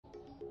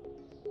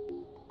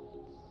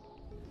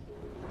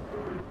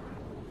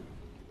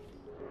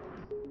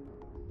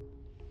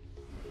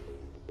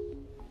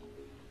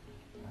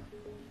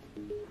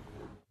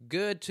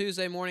Good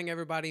Tuesday morning,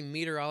 everybody.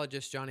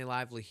 Meteorologist Johnny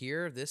Lively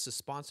here. This is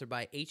sponsored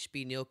by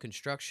HB Neal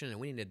Construction, and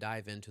we need to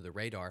dive into the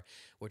radar,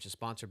 which is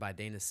sponsored by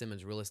Dana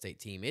Simmons Real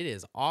Estate Team. It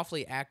is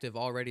awfully active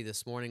already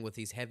this morning with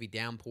these heavy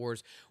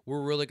downpours.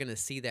 We're really going to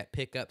see that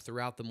pick up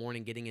throughout the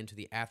morning, getting into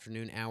the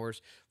afternoon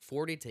hours.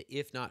 40 to,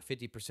 if not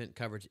 50%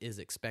 coverage is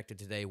expected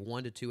today.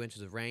 1 to 2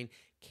 inches of rain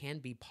can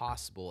be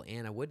possible,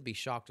 and I wouldn't be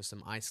shocked if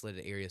some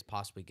isolated areas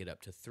possibly get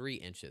up to 3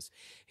 inches.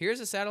 Here's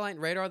a satellite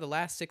radar the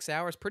last 6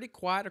 hours. Pretty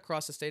quiet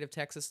across the state of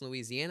Texas and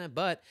Louisiana,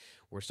 but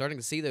we're starting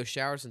to see those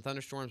showers and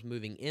thunderstorms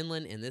moving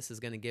inland, and this is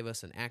going to give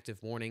us an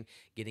active morning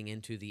getting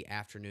into the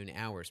afternoon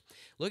hours.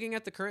 Looking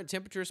at the current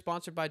temperature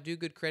sponsored by Do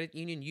Good Credit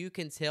Union, you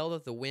can tell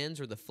that the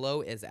winds or the flow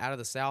is out of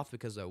the south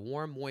because the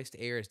warm, moist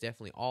air is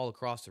definitely all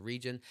across the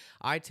region.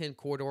 I-10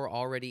 corridor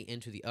already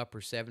into the upper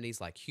 70s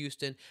like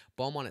Houston,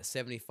 Beaumont at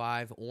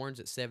 75,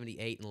 Orange at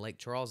 78, and Lake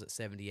Charles at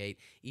 78.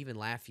 Even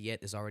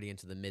Lafayette is already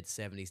into the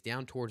mid-70s.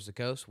 Down towards the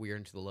coast, we are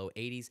into the low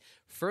 80s.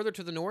 Further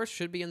to the north,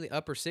 should be in the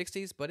upper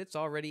 60s, but it's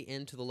already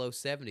into the low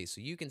 70s.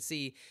 So you can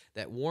see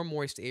that warm,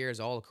 moist air is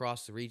all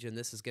across the region.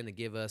 This is going to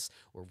give us,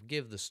 or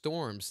give the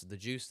storms, the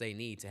juice they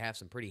need to have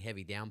some pretty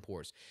heavy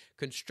downpours.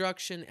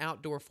 Construction,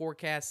 outdoor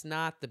forecast,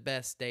 not the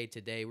best day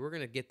today. We're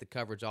going to get the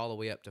coverage all the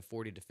way up to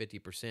 40 to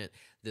 50%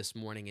 this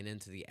morning and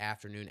into the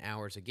afternoon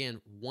hours. Again,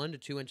 1 to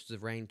 2 inches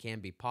of rain can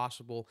be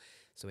possible.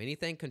 So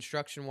anything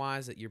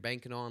construction-wise that you're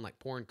banking on, like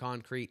pouring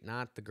concrete,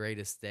 not the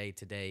greatest day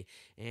today,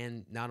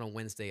 and not on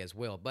Wednesday as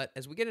well. But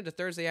as we get into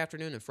Thursday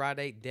afternoon and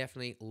Friday,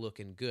 definitely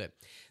looking good.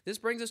 This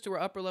brings us to our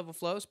upper-level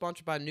flow,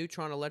 sponsored by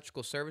Neutron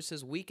Electrical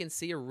Services. We can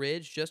see a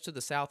ridge just to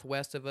the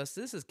southwest of us.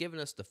 This is giving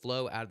us the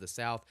flow out of the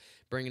south,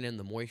 bringing in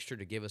the moisture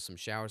to give us some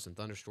showers and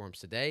thunderstorms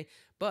today.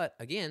 But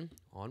again,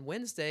 on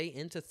Wednesday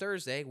into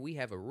Thursday, we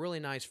have a really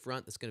nice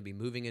front that's going to be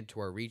moving into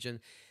our region.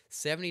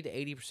 70 to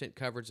 80%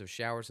 coverage of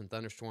showers and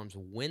thunderstorms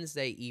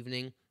Wednesday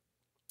evening.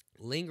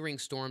 Lingering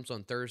storms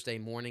on Thursday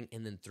morning,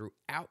 and then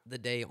throughout the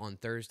day on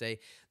Thursday,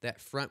 that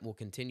front will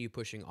continue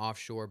pushing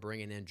offshore,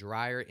 bringing in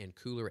drier and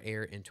cooler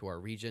air into our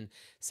region,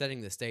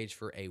 setting the stage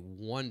for a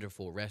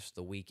wonderful rest of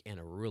the week and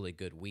a really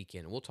good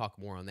weekend. We'll talk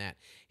more on that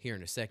here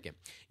in a second.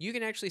 You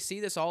can actually see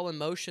this all in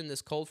motion,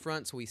 this cold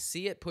front, so we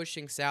see it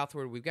pushing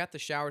southward. We've got the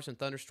showers and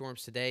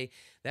thunderstorms today.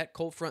 That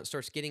cold front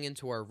starts getting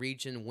into our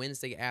region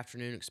Wednesday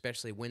afternoon,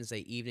 especially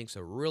Wednesday evening,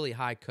 so really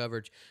high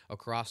coverage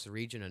across the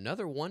region.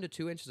 Another 1 to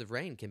 2 inches of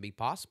rain can be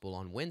possible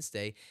on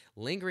Wednesday,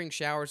 lingering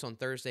showers on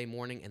Thursday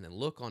morning, and then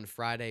look on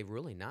Friday,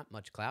 really not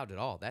much cloud at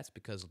all. That's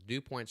because dew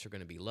points are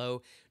going to be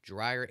low,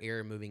 drier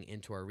air moving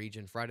into our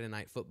region. Friday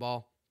night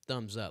football,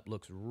 thumbs up.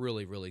 Looks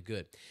really, really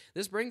good.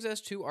 This brings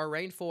us to our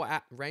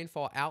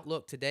rainfall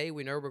outlook today.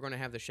 We know we're going to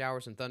have the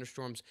showers and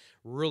thunderstorms,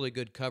 really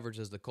good coverage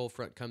as the cold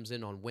front comes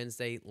in on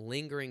Wednesday,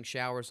 lingering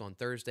showers on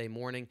Thursday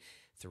morning.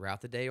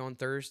 Throughout the day on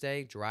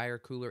Thursday, drier,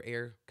 cooler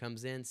air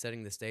comes in,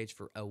 setting the stage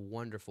for a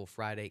wonderful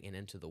Friday and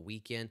into the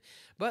weekend.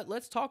 But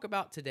let's talk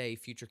about today,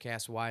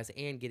 futurecast-wise,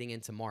 and getting in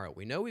tomorrow.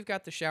 We know we've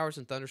got the showers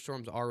and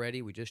thunderstorms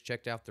already. We just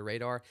checked out the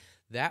radar.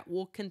 That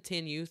will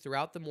continue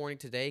throughout the morning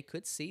today.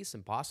 Could see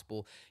some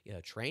possible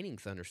training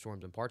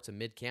thunderstorms in parts of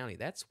mid-county.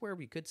 That's where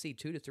we could see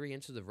 2 to 3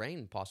 inches of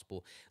rain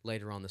possible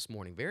later on this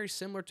morning. Very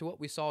similar to what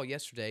we saw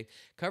yesterday.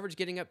 Coverage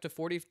getting up to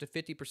 40 to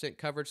 50%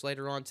 coverage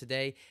later on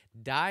today.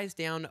 Dies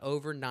down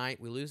overnight.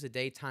 We lose the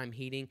daytime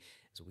heating.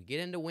 As we get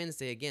into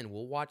Wednesday, again,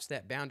 we'll watch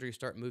that boundary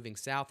start moving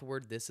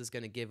southward. This is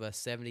going to give us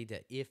 70 to,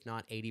 if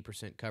not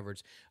 80%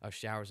 coverage of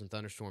showers and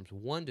thunderstorms.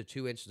 1 to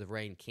 2 inches of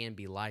rain can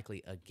be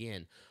likely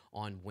again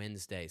on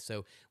Wednesday.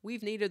 So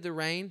we've needed the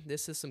rain.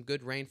 This is some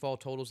good rainfall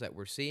totals that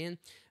we're seeing.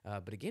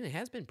 But again, it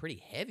has been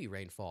pretty heavy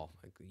rainfall.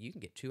 You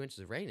can get 2 inches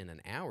of rain in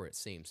an hour, it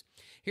seems.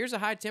 Here's the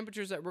high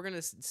temperatures that we're going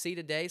to see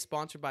today,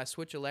 sponsored by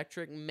Switch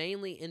Electric,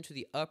 mainly into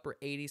the upper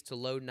 80s to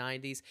low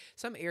 90s.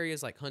 Some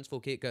areas like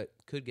Huntsville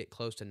could get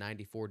close to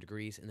 94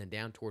 degrees, and then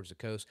down towards the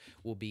coast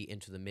will be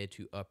into the mid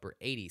to upper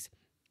 80s.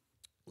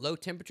 Low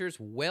temperatures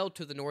well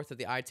to the north of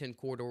the I-10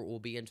 corridor will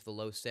be into the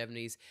low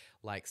 70s,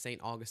 like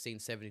St. Augustine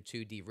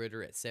 72, D.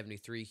 Ritter at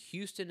 73.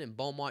 Houston and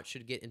Beaumont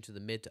should get into the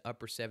mid to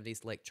upper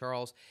 70s. Lake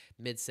Charles,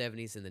 mid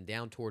 70s, and then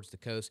down towards the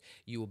coast,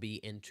 you will be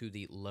into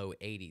the low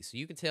 80s. So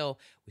you can tell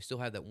we still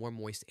have that warm,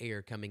 moist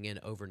air coming in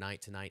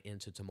overnight tonight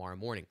into tomorrow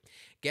morning.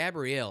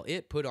 Gabrielle,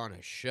 it put on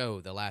a show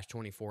the last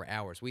 24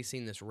 hours. We've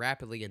seen this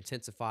rapidly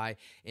intensify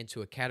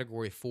into a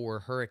Category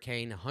 4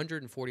 hurricane,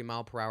 140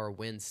 mile per hour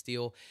wind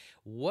still.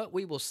 What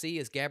we will see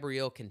is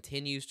Gabrielle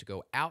continues to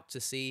go out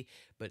to sea,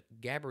 but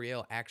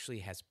Gabrielle actually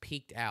has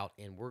peaked out,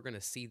 and we're going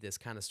to see this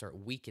kind of start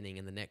weakening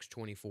in the next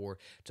 24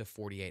 to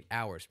 48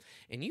 hours.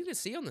 And you can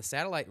see on the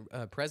satellite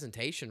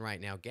presentation right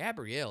now,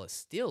 Gabrielle is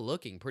still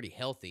looking pretty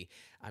healthy.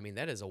 I mean,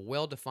 that is a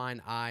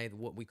well-defined eye,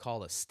 what we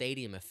call a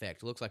stadium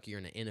effect. It looks like you're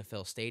in an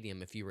NFL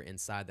stadium if you were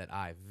inside that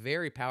eye.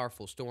 Very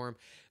powerful storm.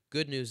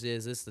 Good news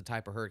is this is the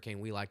type of hurricane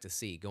we like to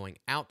see, going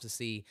out to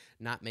sea,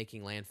 not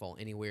making landfall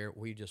anywhere.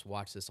 We just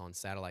watch this on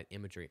satellite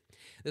imagery.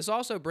 This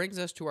also brings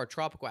us to our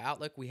tropical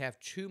outlook. We have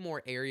two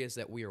more areas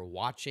that we are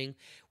watching.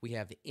 We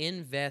have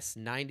Invest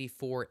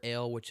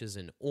 94L, which is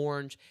in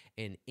orange,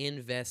 and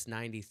Invest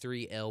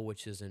 93L,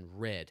 which is in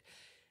red.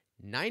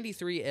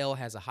 93L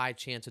has a high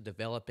chance of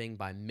developing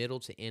by middle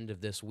to end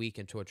of this week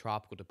into a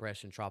tropical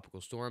depression,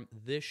 tropical storm.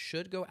 This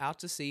should go out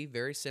to sea,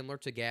 very similar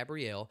to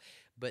Gabrielle,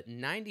 but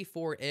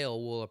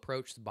 94L will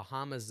approach the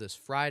Bahamas this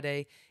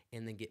Friday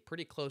and then get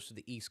pretty close to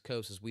the East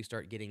Coast as we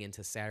start getting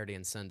into Saturday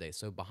and Sunday.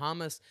 So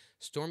Bahamas,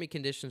 stormy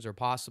conditions are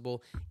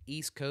possible.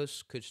 East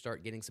Coast could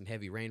start getting some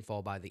heavy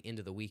rainfall by the end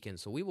of the weekend.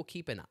 So we will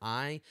keep an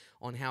eye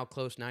on how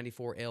close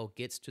 94L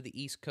gets to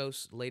the East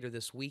Coast later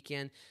this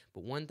weekend.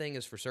 But one thing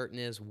is for certain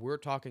is we're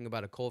talking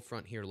about a cold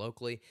front here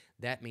locally.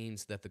 That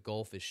means that the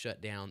Gulf is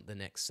shut down the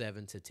next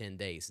 7 to 10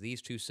 days.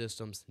 These two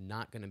systems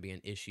not going to be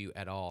an issue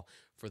at all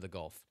for the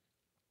Gulf.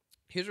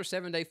 Here's our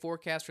 7-day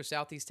forecast for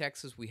Southeast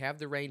Texas. We have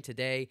the rain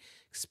today,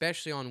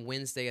 especially on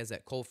Wednesday as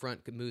that cold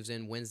front moves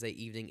in Wednesday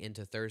evening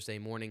into Thursday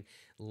morning.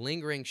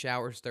 Lingering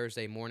showers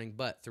Thursday morning,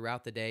 but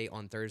throughout the day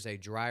on Thursday,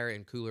 drier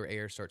and cooler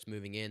air starts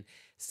moving in,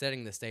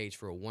 setting the stage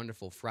for a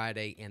wonderful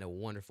Friday and a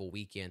wonderful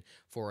weekend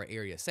for our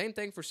area. Same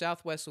thing for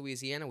Southwest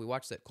Louisiana. We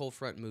watch that cold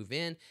front move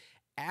in.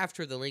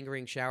 After the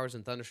lingering showers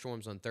and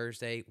thunderstorms on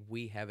Thursday,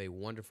 we have a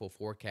wonderful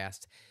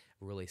forecast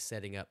really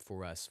setting up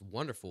for us.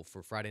 Wonderful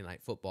for Friday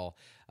Night Football.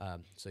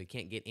 So you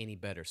can't get any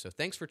better. So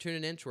thanks for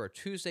tuning in to our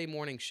Tuesday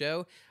morning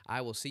show.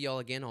 I will see y'all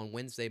again on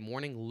Wednesday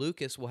morning.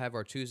 Lucas will have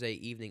our Tuesday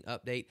evening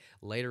update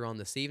later on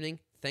this evening.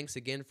 Thanks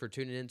again for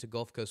tuning in to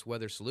Gulf Coast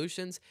Weather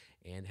Solutions,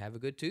 and have a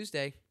good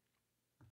Tuesday.